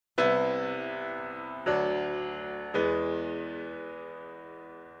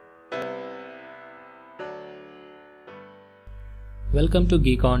Welcome to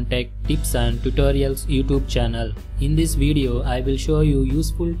Geek on Tech Tips and Tutorials YouTube channel. In this video, I will show you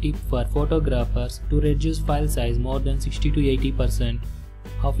useful tip for photographers to reduce file size more than 60 to 80%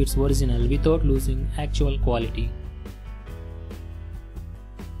 of its original without losing actual quality.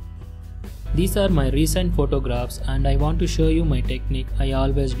 These are my recent photographs and I want to show you my technique I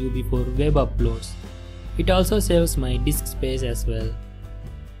always do before web uploads. It also saves my disk space as well.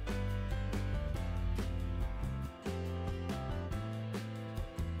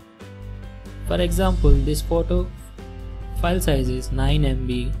 For example, this photo file size is 9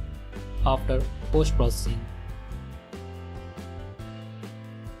 MB after post-processing.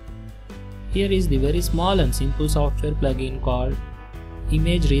 Here is the very small and simple software plugin called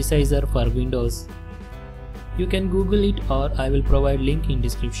Image Resizer for Windows. You can Google it or I will provide link in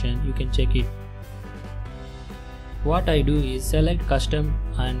description, you can check it. What I do is select custom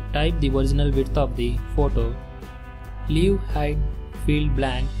and type the original width of the photo. Leave hide field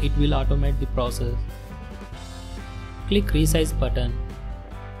blank, it will automate the process. Click Resize button.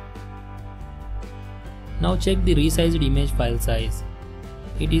 Now check the resized image file size.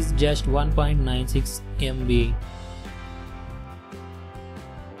 It is just 1.96 MB.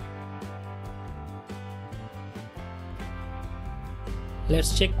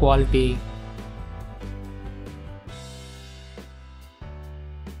 Let's check quality.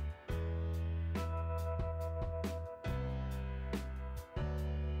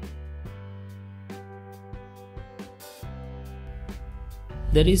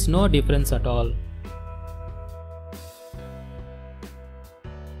 There is no difference at all.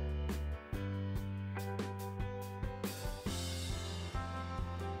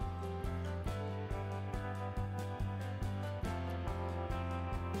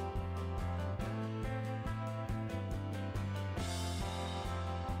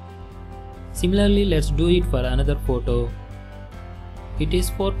 Similarly, let's do it for another photo. It is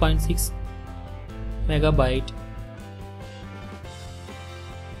 4.6 MB.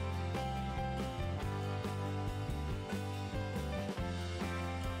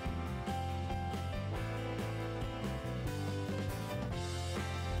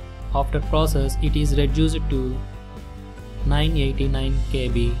 After process, it is reduced to 989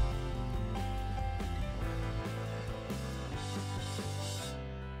 KB.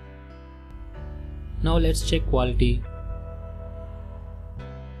 Now let's check quality.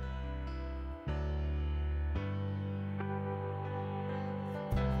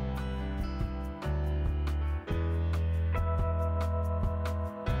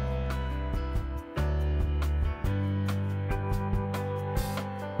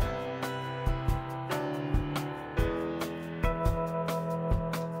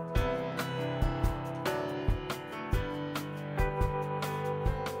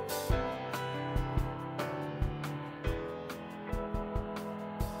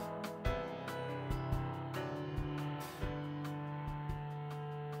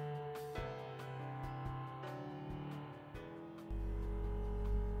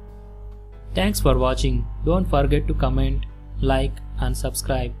 Thanks for watching. Don't forget to comment, like and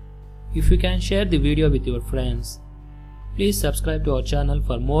subscribe. If you can, share the video with your friends. Please subscribe to our channel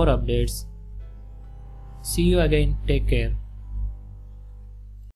for more updates. See you again. Take care.